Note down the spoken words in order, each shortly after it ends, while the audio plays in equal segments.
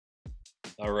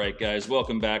All right, guys,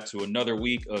 welcome back to another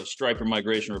week of striper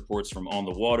migration reports from On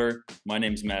the Water. My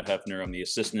name's Matt Haeffner. I'm the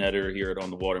assistant editor here at On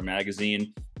the Water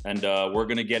magazine, and we're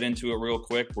going to get into it real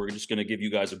quick. We're just going to give you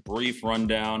guys a brief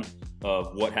rundown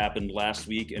of what happened last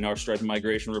week in our striper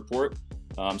migration report.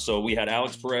 So we had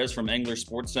Alex Perez from Angler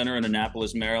Sports Center in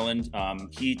Annapolis, Maryland.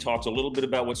 He talked a little bit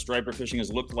about what striper fishing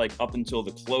has looked like up until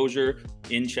the closure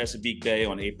in Chesapeake Bay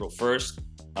on April 1st.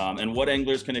 And what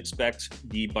anglers can expect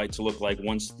the bite to look like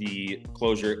once the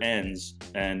closure ends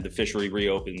and the fishery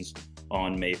reopens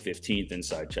on May 15th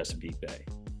inside Chesapeake Bay.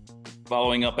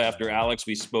 Following up after Alex,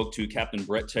 we spoke to Captain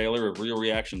Brett Taylor of Real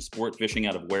Reaction Sport Fishing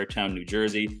out of Waretown, New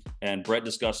Jersey, and Brett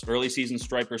discussed early season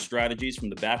striper strategies from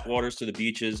the backwaters to the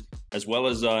beaches, as well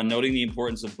as noting the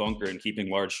importance of bunker and keeping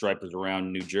large stripers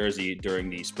around New Jersey during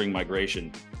the spring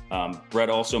migration. Brett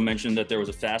also mentioned that there was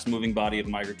a fast-moving body of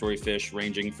migratory fish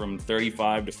ranging from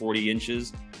 35 to 40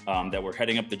 inches that were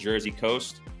heading up the Jersey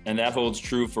coast. And that holds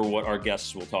true for what our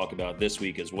guests will talk about this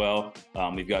week as well.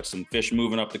 We've got some fish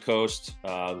moving up the coast,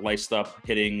 laced up,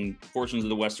 hitting portions of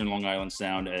the western Long Island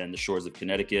Sound and the shores of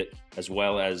Connecticut, as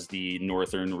well as the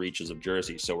northern reaches of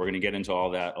Jersey. So we're going to get into all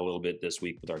that a little bit this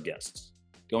week with our guests.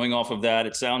 Going off of that,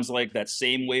 it sounds like that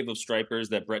same wave of stripers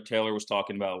that Brett Taylor was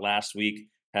talking about last week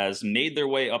has made their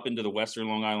way up into the western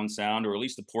Long Island Sound, or at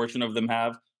least a portion of them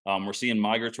have. We're seeing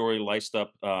migratory laced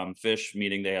up fish,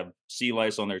 meaning they have sea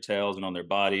lice on their tails and on their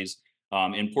bodies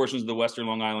in portions of the western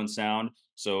Long Island Sound.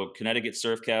 So Connecticut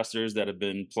surfcasters that have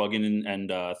been plugging in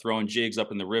and throwing jigs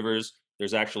up in the rivers.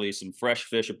 There's actually some fresh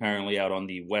fish apparently out on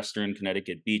the western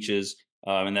Connecticut beaches,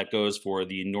 and that goes for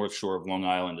the north shore of Long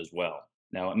Island as well.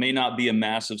 Now, it may not be a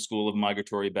massive school of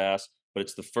migratory bass, but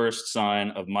it's the first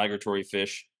sign of migratory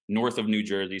fish north of New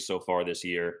Jersey so far this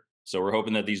year. So we're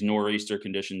hoping that these nor'easter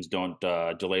conditions don't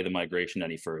delay the migration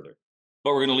any further.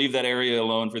 But we're going to leave that area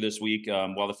alone for this week.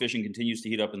 While the fishing continues to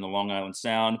heat up in the Long Island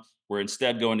Sound, we're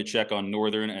instead going to check on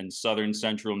northern and southern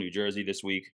central New Jersey this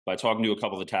week by talking to a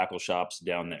couple of the tackle shops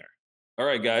down there. All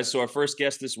right, guys, so our first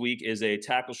guest this week is a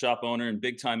tackle shop owner and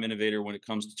big-time innovator when it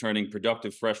comes to turning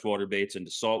productive freshwater baits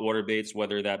into saltwater baits,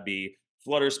 whether that be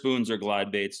flutter spoons or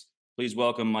glide baits. Please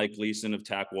welcome Mike Gleason of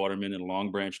Tack Waterman in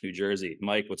Long Branch, New Jersey.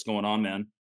 Mike, what's going on, man?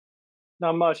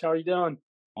 Not much. How are you doing?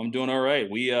 I'm doing all right.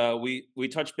 We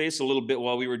touched base a little bit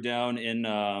while we were down in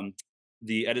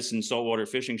the Edison Saltwater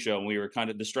Fishing Show, and we were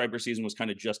the striper season was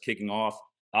kind of just kicking off.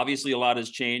 Obviously, a lot has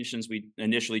changed since we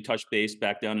initially touched base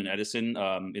back down in Edison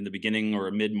in the beginning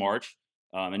or mid-March,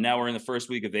 and now we're in the first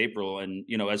week of April. And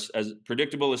as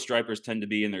predictable as stripers tend to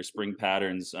be in their spring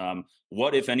patterns,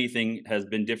 what, if anything, has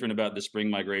been different about the spring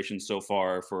migration so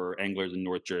far for anglers in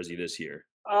North Jersey this year?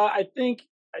 I think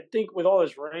with all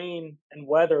this rain and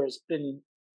weather has been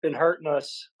hurting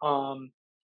us.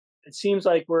 It seems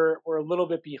like we're a little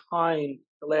bit behind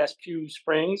the last few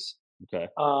springs. Okay.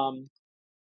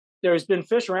 There's been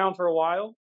fish around for a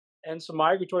while, and some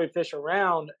migratory fish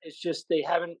around. It's just they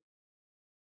haven't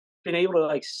been able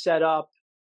to set up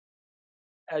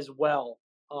as well,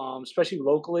 especially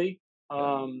locally.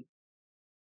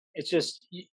 It's just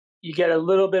you get a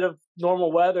little bit of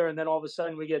normal weather, and then all of a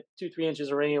sudden we get 2-3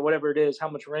 inches of rain, or whatever it is, how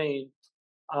much rain.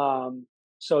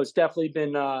 So it's definitely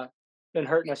been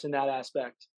hurting us in that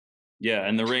aspect. Yeah,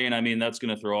 and the rain, I mean, that's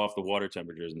going to throw off the water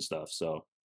temperatures and stuff. So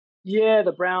yeah,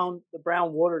 the brown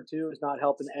water too is not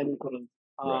helping anything.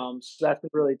 Right. So that's been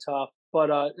really tough.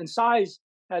 But and size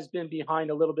has been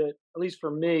behind a little bit, at least for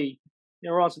me.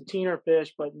 We're on some teener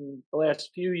fish, but in the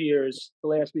last few years, the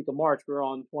last week of March, we're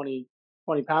on 20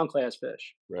 pound class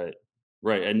fish. Right.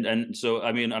 Right. And so,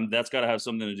 I mean, that's got to have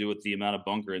something to do with the amount of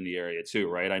bunker in the area too,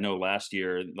 right? I know last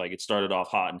year, it started off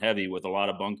hot and heavy with a lot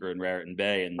of bunker in Raritan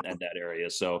Bay and that area.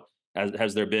 So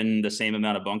has there been the same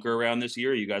amount of bunker around this year?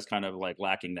 Or are you guys kind of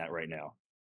lacking that right now?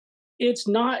 It's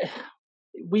not.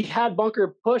 We had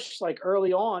bunker push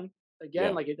early on.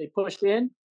 Again, Yeah. they pushed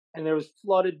in, and there was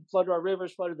flooded our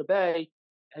rivers, flooded the bay,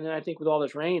 and then I think with all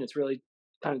this rain, it's really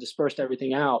kind of dispersed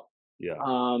everything out.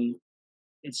 Yeah.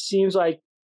 It seems like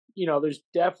there's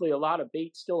definitely a lot of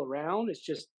bait still around. It's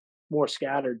just more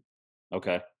scattered.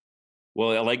 Okay.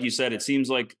 Well, like you said, it seems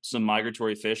like some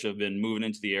migratory fish have been moving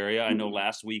into the area. I know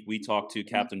last week we talked to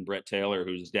Captain Brett Taylor,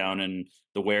 who's down in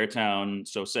the Waretown,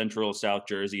 so central South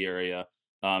Jersey area.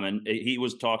 And he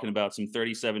was talking about some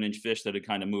 37-inch fish that had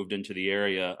kind of moved into the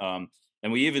area.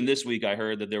 And we even this week, I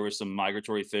heard that there was some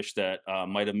migratory fish that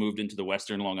might have moved into the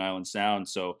western Long Island Sound.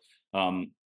 So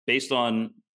based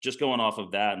on just going off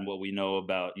of that and what we know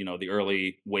about, the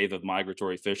early wave of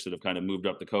migratory fish that have kind of moved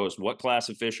up the coast, what class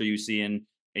of fish are you seeing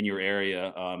in your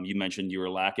area? You mentioned you were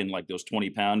lacking those 20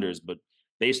 pounders, but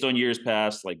based on years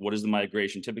past, what does the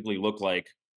migration typically look like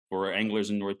for anglers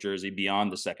in North Jersey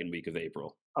beyond the second week of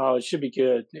April? Oh, it should be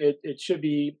good. It should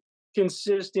be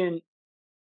consistent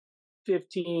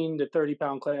 15 to 30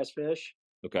 pound class fish.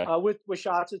 Okay. With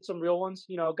shots at some real ones.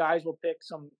 Guys will pick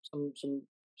some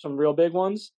real big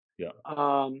ones. Yeah.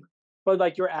 But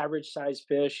like your average size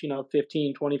fish,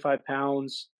 15, 25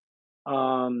 pounds,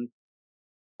 at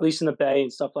least in the bay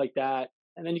and stuff like that.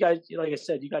 And then you guys, like I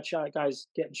said, you got guys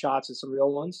getting shots at some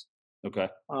real ones. Okay.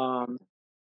 Um,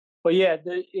 but yeah,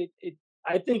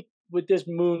 I think with this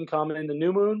moon coming, the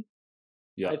new moon,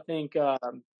 Yeah. I think,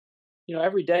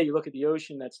 every day you look at the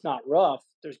ocean that's not rough.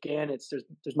 There's gannets,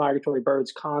 there's migratory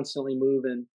birds constantly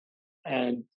moving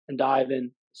and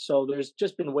diving. So there's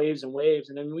just been waves and waves,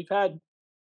 and then we've had,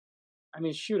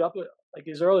 shoot up like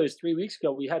as early as 3 weeks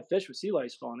ago, we had fish with sea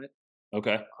lice on it.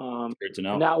 Okay. Um, Great to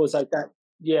and know. that was like that.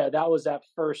 Yeah, that was that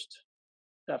first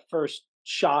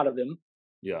shot of him,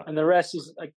 Yeah. and the rest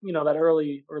is like that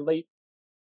early or late,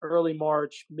 early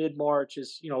March, mid March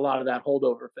is a lot of that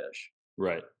holdover fish.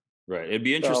 Right. Right. It'd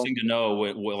be So interesting to know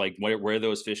where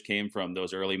those fish came from,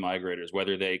 those early migrators,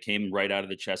 whether they came right out of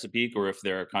the Chesapeake or if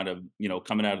they're kind of,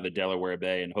 coming out of the Delaware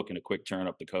Bay and hooking a quick turn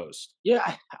up the coast.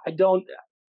 yeah, I don't.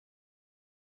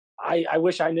 I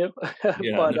wish I knew,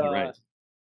 Yeah, but no, right.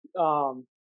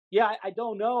 yeah, I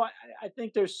don't know. I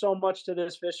think there's so much to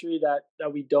this fishery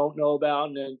that we don't know about,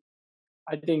 and then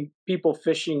I think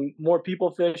more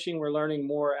people fishing. We're learning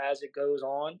more as it goes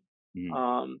on, Mhm.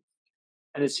 um,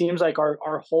 and it seems like our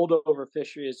holdover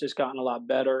fishery has just gotten a lot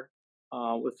better,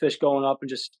 with fish going up and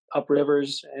just up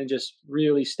rivers and just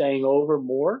really staying over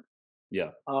more,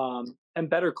 Yeah. and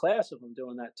better class of them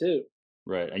doing that too.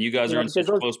 Right, and you guys are in Because such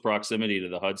those, close proximity to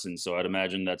the Hudson, so I'd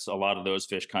imagine that's a lot of those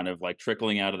fish kind of like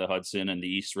trickling out of the Hudson and the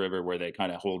East River where they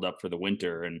kind of hold up for the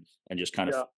winter and just kind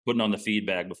of yeah. putting on the feed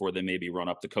bag before they maybe run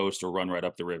up the coast or run right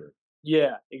up the river.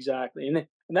 Yeah, exactly, and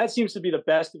that seems to be the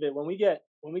best of it. When we get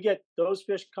those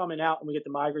fish coming out, and we get the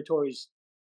migratories,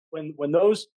 when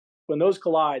those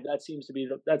collide, that seems to be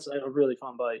that's a really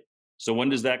fun bite. So when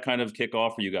does that kind of kick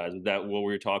off for you guys? Is that what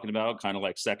we were talking about? Kind of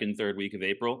like second, third week of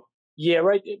April? Yeah,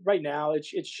 right now it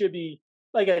should be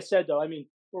like I said though. What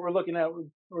we're looking at,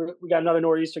 we got another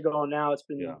nor'easter going now.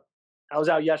 Yeah. I was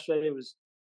out yesterday. It was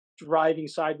driving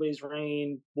sideways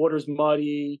rain, water's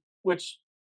muddy. Which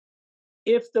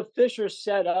if the fish are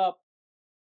set up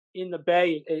in the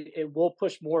bay, it will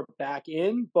push more back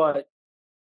in, but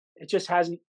it just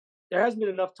hasn't. There hasn't been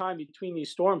enough time between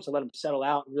these storms to let them settle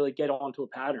out and really get onto a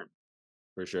pattern.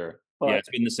 For sure. Yeah, But it's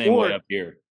been the same way or up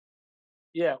here.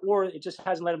 yeah, or it just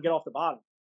hasn't let them get off the bottom.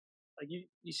 Like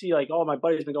you see, like my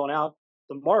buddies been going out.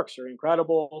 The marks are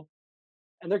incredible,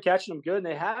 and they're catching them good, and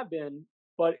they have been.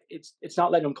 But it's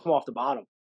not letting them come off the bottom.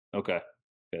 Okay.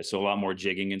 Okay, so a lot more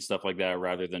jigging and stuff like that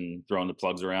rather than throwing the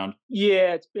plugs around?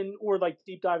 Yeah, it's been or like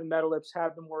deep diving metal lips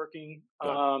have been working.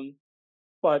 Yeah.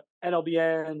 But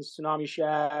NLBNs, tsunami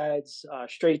shads,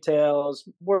 straight tails,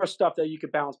 more stuff that you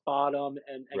could bounce bottom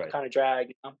and Right. kind of drag,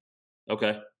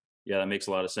 Okay. Yeah, that makes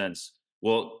a lot of sense.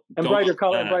 Well, and going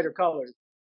off that, brighter colors,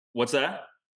 what's that?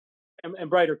 and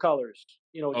brighter colors.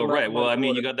 With Oh, the right. Well, muddy I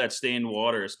mean, you water. got that stained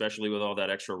water, especially with all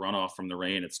that extra runoff from the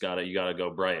rain. You gotta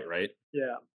go bright, right?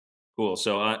 Yeah. Cool.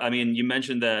 So, I mean, you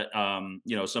mentioned that,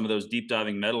 some of those deep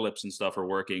diving metal lips and stuff are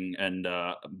working, and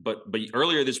but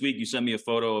earlier this week you sent me a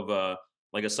photo of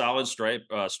like a solid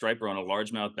striper on a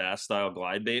largemouth bass style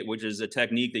glide bait, which is a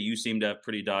technique that you seem to have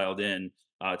pretty dialed in.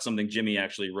 It's something Jimmy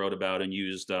actually wrote about and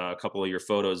used a couple of your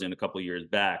photos in a couple of years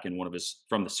back in one of his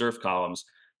from the surf columns.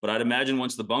 But I'd imagine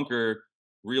once the bunker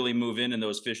really move in and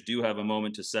those fish do have a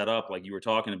moment to set up, like you were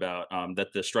talking about, that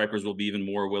the stripers will be even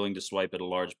more willing to swipe at a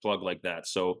large plug like that.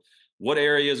 So, what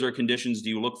areas or conditions do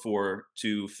you look for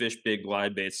to fish big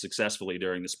glide baits successfully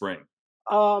during the spring?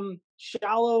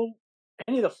 Shallow,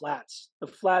 any of the flats. The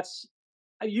flats,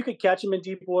 you could catch them in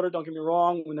deep water. Don't get me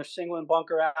wrong. When they're singling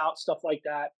bunker out, stuff like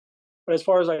that. But as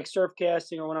far as like surf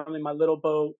casting or when I'm in my little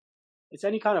boat, it's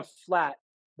any kind of flat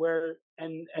where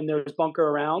and there's bunker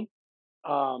around.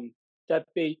 That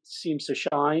bait seems to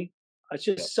shine. It's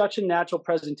Yeah. just such a natural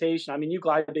presentation. You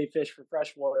glide bait fish for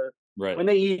freshwater. Right. When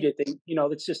they eat it,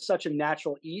 it's just such a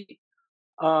natural eat.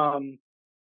 Um,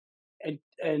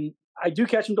 and I do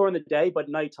catch them during the day, but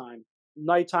nighttime,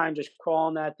 just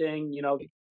crawling that thing,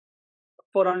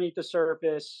 foot underneath the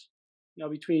surface,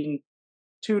 between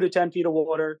 2 to 10 feet of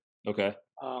water. Okay.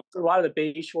 A lot of the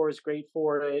bay shore is great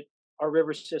for it. Our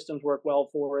river systems work well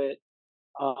for it.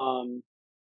 Um,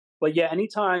 but yeah,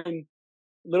 anytime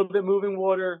a little bit moving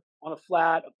water on a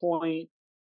flat, a point,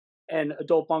 and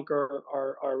adult bunker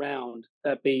are around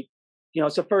that bait.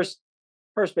 It's the first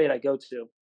bait I go to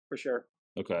for sure.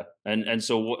 Okay. And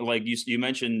so like you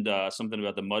mentioned something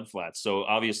about the mud flats. So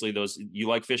obviously those you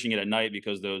like fishing it at night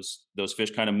because those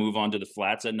fish kind of move onto the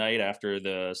flats at night after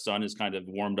the sun has kind of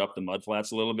warmed up the mud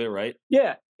flats a little bit, right?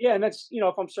 Yeah, yeah, and that's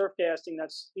if I'm surf casting,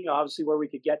 that's obviously where we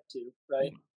could get to,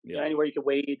 right? Yeah. Yeah. Anywhere you could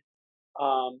wade.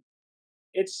 Um,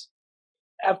 it's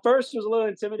at first it was a little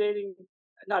intimidating,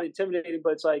 not intimidating,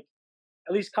 but it's like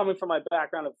at least coming from my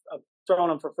background of throwing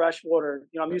them for freshwater.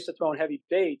 I'm Right. used to throwing heavy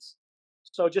baits,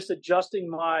 so just adjusting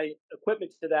my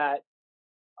equipment to that.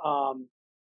 Um,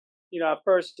 at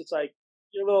first it's like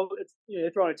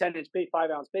you're throwing a 10-inch bait,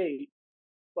 5-ounce bait,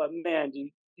 but man,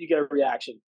 you get a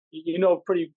reaction. You know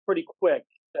pretty quick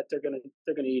that they're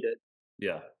gonna eat it.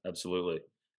 Yeah, absolutely.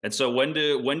 And so when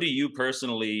do you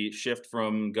personally shift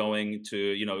from going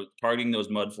to, targeting those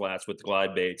mud flats with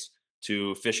glide baits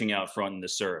to fishing out front in the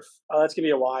surf? That's gonna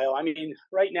be a while. I mean,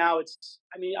 right now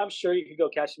I'm sure you could go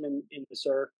catch them in the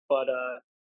surf, but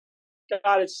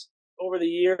God, it's over the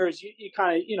years you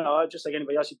kind of just like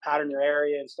anybody else, you pattern your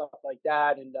area and stuff like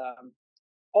that, and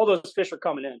all those fish are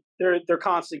coming in. They're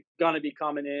constantly gonna be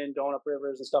coming in, going up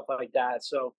rivers and stuff like that.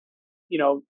 So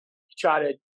try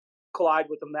to collide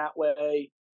with them that way.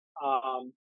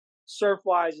 Um, Surf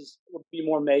wise would be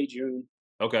more May, June.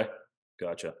 Okay.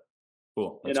 Gotcha.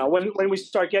 Cool. You That's know, good. when we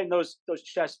start getting those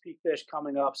Chesapeake fish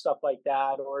coming up, stuff like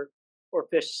that, or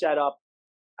fish set up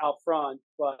out front.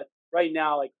 But right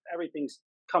now, like everything's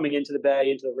coming into the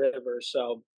bay, into the river.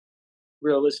 So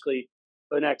realistically,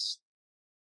 for the next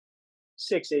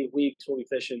 6 8 weeks, we'll be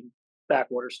fishing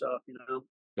backwater stuff.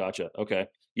 Gotcha. Okay.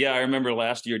 Yeah, I remember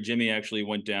last year Jimmy actually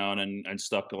went down and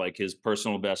stuck like his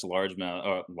personal best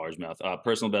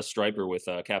personal best striper with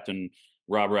Captain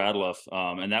Rob Radloff,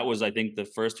 and that was I think the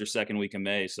first or second week of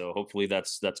May. So hopefully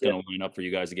that's Yeah, going to line up for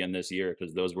you guys again this year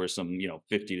because those were some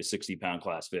 50 to 60 pound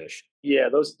class fish. yeah.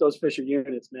 Those fish are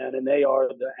units, man, and they are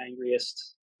the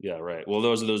angriest. Yeah, right. Well,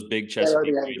 those are those big They are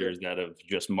Chesapeake the breeders angriest. that have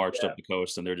just marched Yeah. up the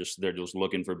coast and they're just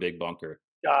looking for big bunker.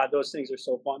 God, those things are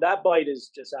so fun. That bite is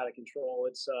just out of control.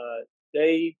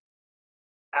 They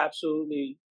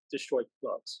absolutely destroy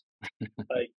bugs.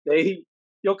 Like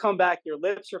you'll come back, your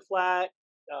lips are flat.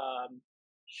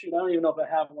 Shoot, I don't even know if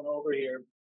I have one over here.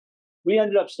 We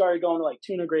ended up started going to like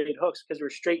tuna grade hooks because we're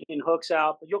straightening hooks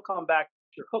out. But you'll come back,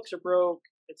 your hooks are broke.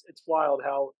 It's wild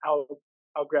how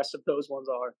aggressive those ones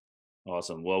are.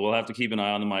 Awesome. Well, we'll have to keep an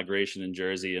eye on the migration in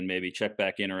Jersey and maybe check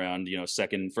back in around,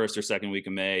 first or second week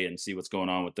of May and see what's going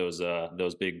on with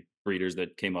those big breeders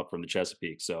that came up from the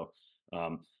Chesapeake. So,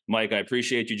 Mike, I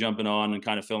appreciate you jumping on and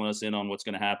kind of filling us in on what's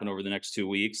going to happen over the next 2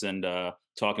 weeks and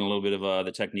talking a little bit of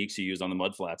the techniques you used on the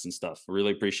mud flats and stuff.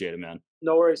 Really appreciate it, man.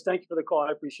 No worries. Thank you for the call.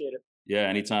 I appreciate it. Yeah,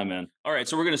 anytime, man. All right,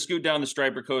 so we're going to scoot down the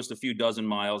Striper Coast a few dozen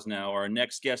miles now. Our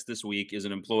next guest this week is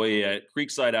an employee at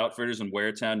Creekside Outfitters in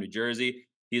Waretown, New Jersey.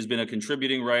 He has been a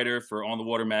contributing writer for On the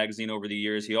Water magazine over the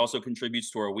years. He also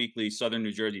contributes to our weekly Southern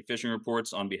New Jersey fishing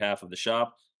reports on behalf of the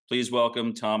shop. Please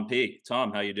welcome Tom P.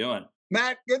 Tom, how you doing?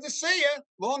 Matt, good to see you.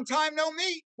 Long time no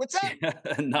meet. What's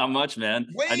up? Not much, man.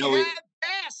 We I know we. have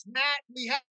bass, Matt. We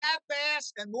have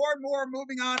bass, and more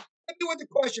moving on. Hit me with the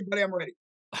question, buddy. I'm ready.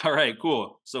 All right,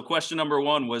 cool. So question number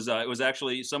one was it was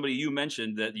actually somebody you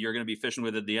mentioned that you're going to be fishing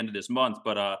with at the end of this month.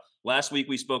 But last week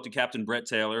we spoke to Captain Brett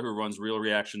Taylor, who runs Real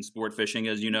Reaction Sport Fishing,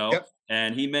 as you know, Yep.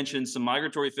 and he mentioned some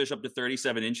migratory fish up to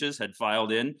 37 inches had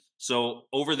filed in. So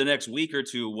over the next week or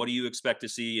two, what do you expect to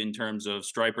see in terms of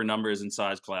striper numbers and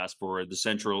size class for the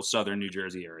central southern New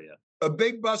Jersey area? A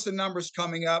big bust of numbers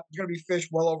coming up. There's going to be fish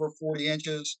well over 40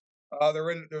 inches.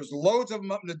 There's loads of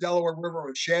them up in the Delaware River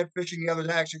with shad fishing the other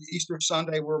day. Actually, Easter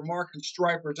Sunday, we're marking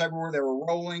stripers everywhere. They were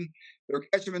rolling. They're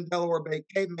catching them in Delaware Bay,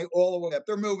 Cape May, all the way up.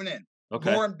 They're moving in.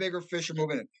 Okay. More and bigger fish are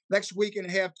moving in. Next week and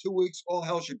a half, 2 weeks, all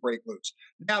hell should break loose.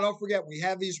 Now, don't forget, we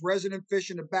have these resident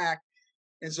fish in the back.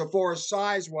 And so far as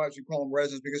size-wise, we call them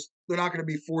residents because they're not going to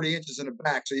be 40 inches in the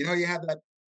back. So, you have that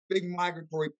big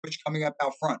migratory fish coming up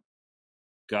out front.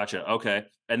 Gotcha. Okay.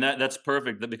 And that's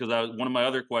perfect because one of my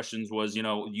other questions was,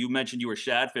 you mentioned you were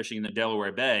shad fishing in the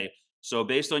Delaware Bay. So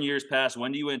based on years past,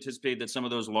 when do you anticipate that some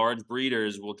of those large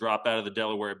breeders will drop out of the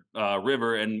Delaware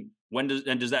River? And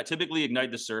does that typically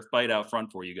ignite the surf bite out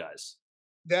front for you guys?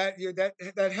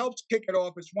 That helps kick it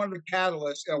off. It's one of the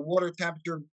catalysts. Water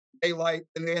temperature, daylight,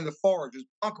 and in the forage. There's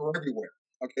bunker everywhere.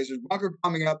 Okay, so there's bunker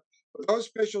coming up. But those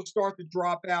fish will start to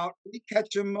drop out. We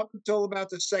catch them up until about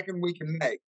the second week in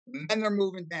May. And then they're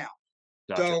moving down.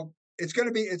 Gotcha. So it's going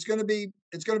to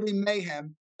be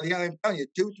mayhem. I'm telling you,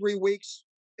 2 3 weeks,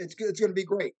 it's going to be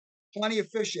great. Plenty of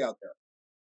fish out there.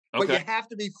 But you Okay. have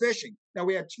to be fishing. Now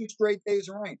we had 2 straight days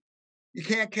of rain. You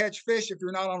can't catch fish if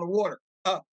you're not on the water.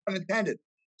 Unintended.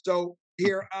 So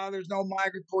here, there's no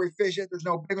migratory fish yet. There's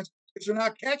no big ones. If they're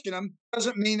not catching them,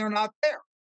 doesn't mean they're not there.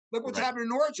 Look what's happening in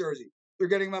North Jersey. They're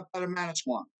getting them up out of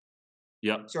Manasquan.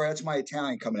 Yep. Sorry, that's my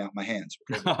Italian coming out my hands.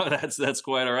 That's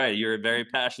quite all right. You're very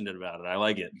passionate about it. I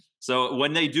like it. So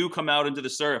when they do come out into the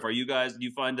surf, do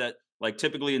you find that, like,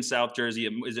 typically in South Jersey,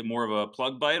 is it more of a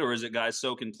plug bite, or is it guys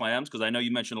soaking clams? Because I know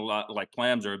you mentioned a lot, like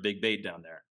clams are a big bait down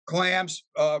there. Clams,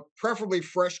 preferably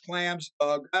fresh clams.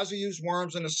 Guys who use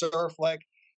worms in the surf, like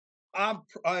I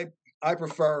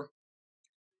prefer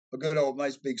a good old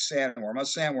nice big sandworm. I'm a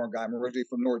sandworm guy. I'm originally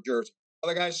from North Jersey.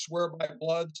 Other guys swear by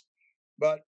bloods,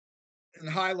 but in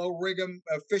high-low rig 'em,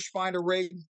 fish finder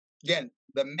rig, again,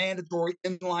 the mandatory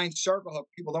inline circle hook.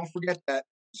 People don't forget that.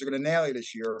 They're going to nail you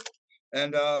this year.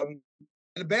 And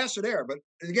the bass are there. But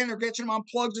again, they're getting them on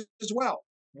plugs as well.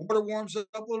 Water warms it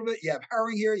up a little bit. You have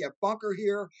herring here. You have bunker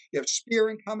here. You have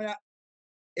spearing coming out.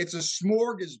 It's a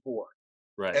smorgasbord.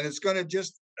 Right. And it's going to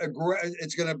just,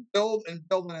 it's going to build, and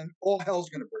all hell's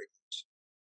going to break loose.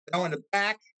 Now in the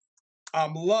back,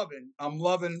 I'm loving.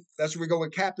 That's where we go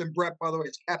with Captain Brett. By the way,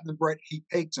 it's Captain Brett. He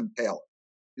takes him, Taylor.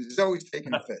 He's always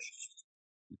taking the fish.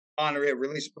 Honor it,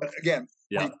 release. But again,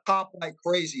 we pop like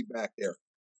crazy back there.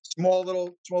 Small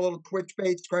little twitch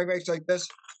baits, crankbaits like this.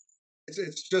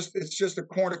 It's just a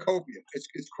cornucopia.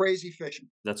 It's crazy fishing.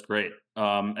 That's great.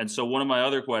 And so one of my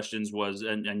other questions was,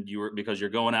 and because you're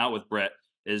going out with Brett,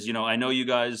 is, I know you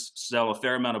guys sell a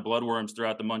fair amount of bloodworms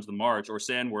throughout the month of March, or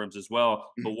sandworms as well.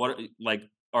 But what, like,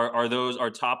 are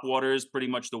top waters pretty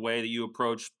much the way that you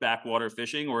approach backwater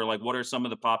fishing, or like what are some of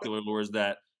the popular lures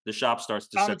that the shop starts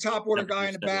to? I'm a top water guy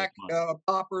in the back,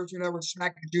 poppers, with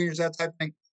Smack Juniors, that type of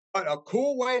thing. But a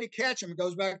cool way to catch them, it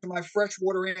goes back to my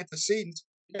freshwater antecedents.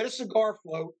 Get a cigar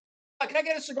float. Can I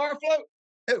get a cigar float?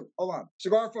 Dude, hold on.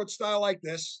 Cigar float style like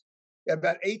this,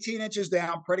 about 18 inches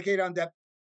down, predicated on depth,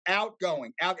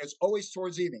 outgoing. It's always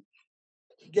towards evening.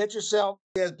 Get yourself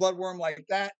a bloodworm like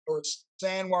that, or a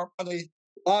sandworm underneath.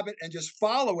 Lob it and just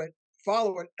follow it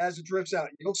as it drifts out.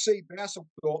 You'll see bass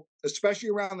will, especially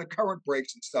around the current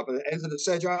breaks and stuff at the ends of the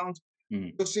sedge islands.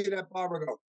 You'll see that bobber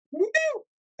go,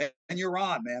 woo! And you're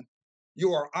on, man.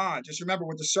 You are on. Just remember,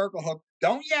 with the circle hook,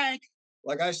 don't yank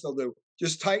like I still do.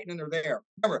 Just tighten and they're there.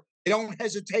 Remember, they don't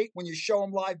hesitate when you show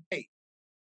them live bait.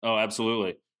 Oh,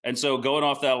 absolutely. And so going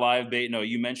off that live bait,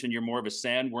 you mentioned you're more of a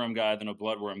sandworm guy than a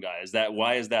bloodworm guy.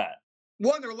 Why is that?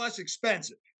 One, they're less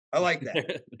expensive. I like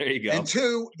that. There you go. And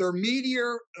two, they're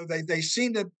meatier. They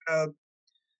seem to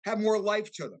have more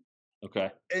life to them. Okay.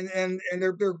 And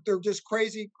they're just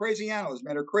crazy animals,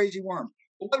 man. They're crazy worms.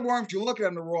 Bloodworms, you look at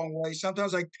them the wrong way.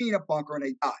 Sometimes like peanut bunker, and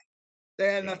they die.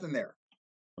 They had nothing there.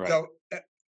 Right. So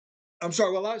I'm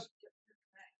sorry. Well,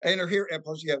 and they're here.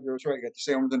 Plus, yeah, that's right. I got the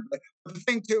same ones. But the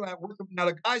thing too, now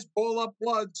the guys boil up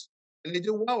bloods, and they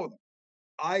do well with them.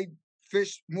 I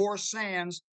fish more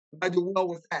sands. I do well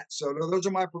with that. So those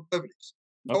are my proclivities.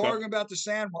 No arguing about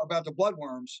the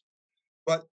bloodworms.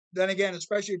 But then again,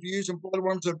 especially if you're using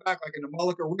bloodworms in the back, like in the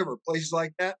Mullica River, places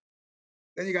like that,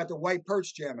 then you got the white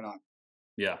perch jamming on.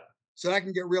 Yeah. So that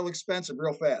can get real expensive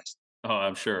real fast. Oh,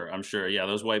 I'm sure. Yeah,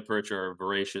 those white perch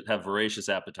have voracious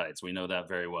appetites. We know that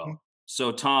very well. Mm-hmm.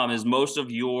 So, Tom, is most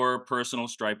of your personal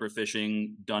striper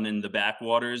fishing done in the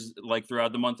backwaters, like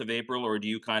throughout the month of April, or do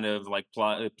you kind of like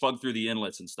plug through the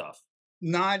inlets and stuff?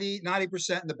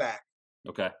 90% in the back.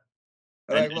 Okay.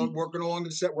 Working along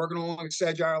the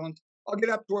Sedge Island. I'll get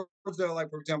up towards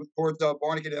for example, towards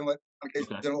Barnegat Inlet,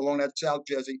 along that South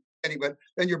Jersey. Anyway,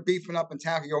 then you're beefing up and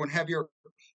tackling, going heavier.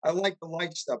 I like the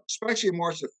light stuff, especially in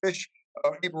March. The fish,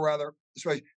 April rather,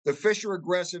 especially the fish are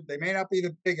aggressive. They may not be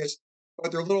the biggest,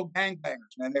 but they're little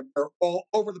gangbangers, man. They're all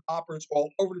over the poppers,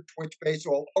 all over the twitch baits,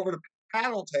 all over the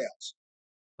paddle tails.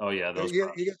 Oh yeah, those.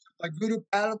 You get like voodoo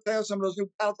paddle tails. Some of those new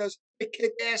paddle tails, they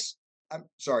kick ass. I'm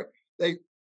sorry, they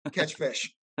catch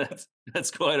fish.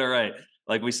 That's quite all right.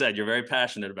 Like we said, you're very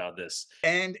passionate about this.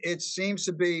 And it seems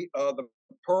to be the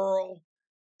pearl,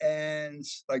 and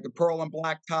like the pearl and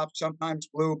black top, sometimes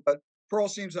blue, but pearl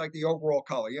seems like the overall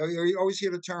color. You always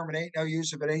hear the term, it ain't no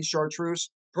use if it ain't chartreuse.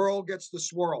 Pearl gets the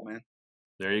swirl, man.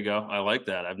 There you go. I like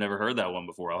that. I've never heard that one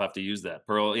before. I'll have to use that.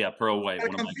 Pearl white.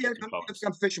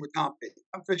 I'm fishing with Tom P.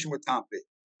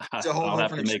 It's a whole I'll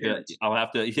different experience. I'll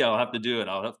have to do it.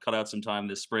 I'll have to cut out some time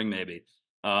this spring, maybe.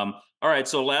 All right.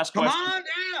 So last question. Come on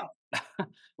down.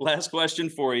 Last question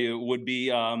for you would be,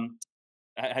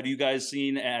 have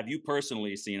you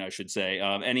personally seen, I should say,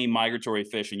 any migratory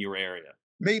fish in your area?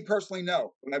 Me personally,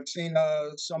 no. But I've seen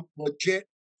some legit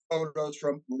photos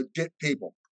from legit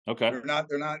people. Okay. They're not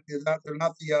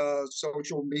the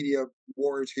social media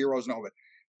warriors, heroes, and all that.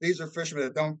 These are fishermen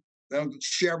that don't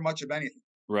share much of anything.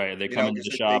 Right. They come into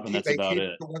the shop and that's about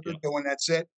it. What they're doing, that's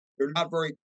it. They're not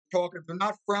very talking. They're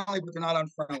not friendly, but they're not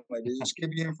unfriendly. They just give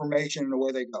you information and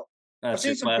away they go. I've That's seen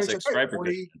your some fish classic that striper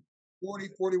 40, fishing. 40,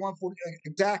 41, 40.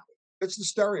 Exactly. It's the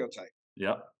stereotype.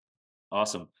 Yep.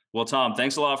 Awesome. Well, Tom,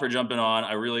 thanks a lot for jumping on.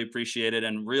 I really appreciate it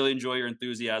and really enjoy your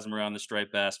enthusiasm around the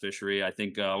striped bass fishery. I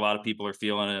think a lot of people are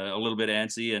feeling a little bit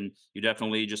antsy, and you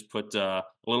definitely just put a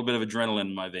little bit of adrenaline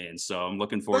in my veins. So I'm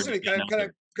looking forward Listen, to getting out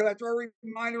there. could I throw a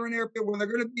reminder in there when they're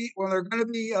going to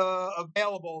be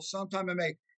available sometime in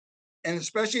May, and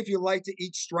especially if you like to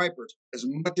eat stripers as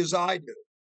much as I do,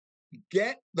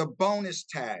 get the bonus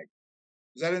tag.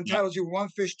 That entitles you one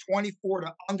fish 24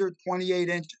 to under 28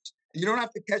 inches. You don't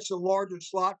have to catch the larger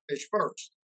slot fish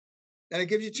first. And it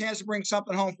gives you a chance to bring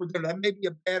something home for dinner. That may be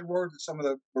a bad word to some of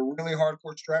the really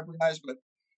hardcore striper guys, but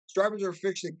stripers are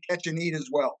fish that catch and eat as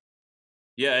well.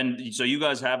 Yeah, and so you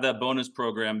guys have that bonus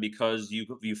program because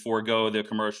you forego the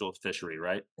commercial fishery,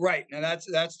 right? Right, and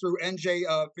that's through NJ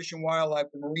Fish and Wildlife,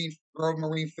 the Bureau of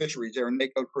Marine Fisheries there in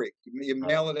Mako Creek. You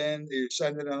mail it in, you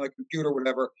send it on a computer,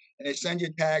 whatever, and they send you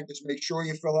a tag. Just make sure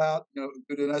you fill out, do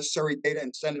the necessary data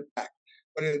and send it back.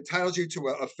 But it entitles you to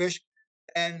a fish,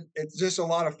 and it's just a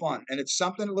lot of fun, and it's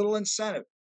something a little incentive.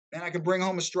 And I can bring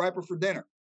home a striper for dinner.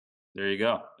 There you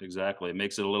go. Exactly. It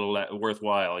makes it a little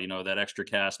worthwhile. That extra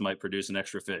cast might produce an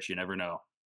extra fish. You never know.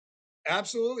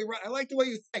 Absolutely right. I like the way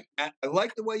you think, Matt. I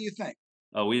like the way you think.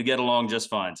 Oh, we get along just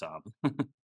fine, Tom.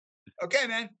 Okay,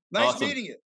 man. Nice Awesome. meeting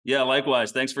you. Yeah,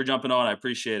 likewise. Thanks for jumping on. I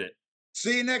appreciate it.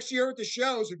 See you next year at the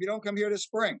shows if you don't come here this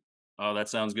spring. Oh, that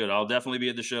sounds good. I'll definitely be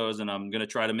at the shows, and I'm going to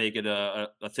try to make it a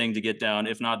thing to get down.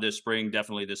 If not this spring,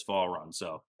 definitely this fall run.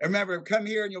 So and remember, come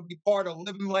here and you'll be part of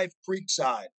Living Life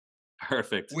Creekside.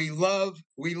 Perfect. We live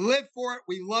for it.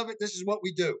 We love it. This is what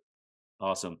we do.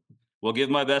 Awesome. Well, give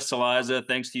my best to Liza.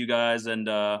 Thanks to you guys, and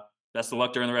best of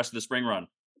luck during the rest of the spring run.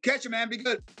 Catch you, man. Be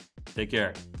good. Take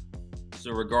care.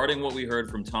 So regarding what we heard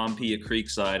from Tom P. at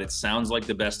Creekside, it sounds like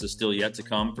the best is still yet to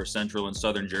come for central and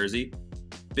southern Jersey.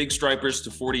 Big stripers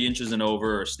to 40 inches and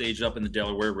over are staged up in the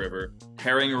Delaware River.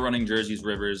 Herring are running Jersey's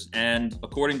rivers, and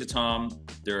according to Tom,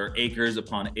 there are acres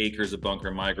upon acres of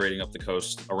bunker migrating up the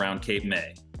coast around Cape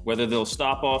May. Whether they'll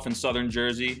stop off in southern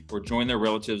Jersey or join their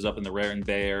relatives up in the Raritan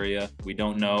Bay area, we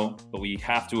don't know, but we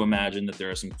have to imagine that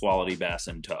there are some quality bass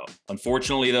in tow.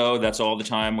 Unfortunately, though, that's all the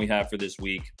time we have for this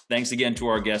week. Thanks again to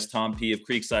our guest Tom P. of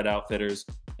Creekside Outfitters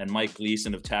and Mike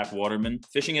Gleason of TAC Waterman.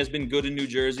 Fishing has been good in New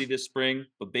Jersey this spring,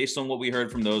 but based on what we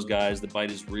heard from those guys, the bite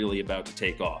is really about to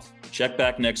take off. Check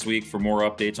back next week for more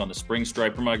updates on the spring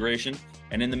striper migration,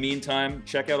 and in the meantime,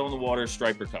 check out On the Water's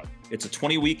Striper Cup. It's a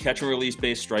 20-week catch and release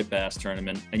based striped bass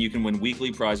tournament, and you can win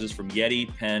weekly prizes from Yeti,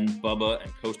 Penn, Bubba,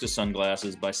 and Costa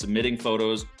sunglasses by submitting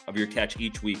photos of your catch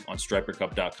each week on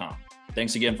stripercup.com.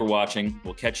 Thanks again for watching.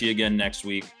 We'll catch you again next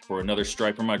week for another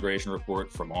striper migration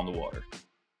report from On the Water.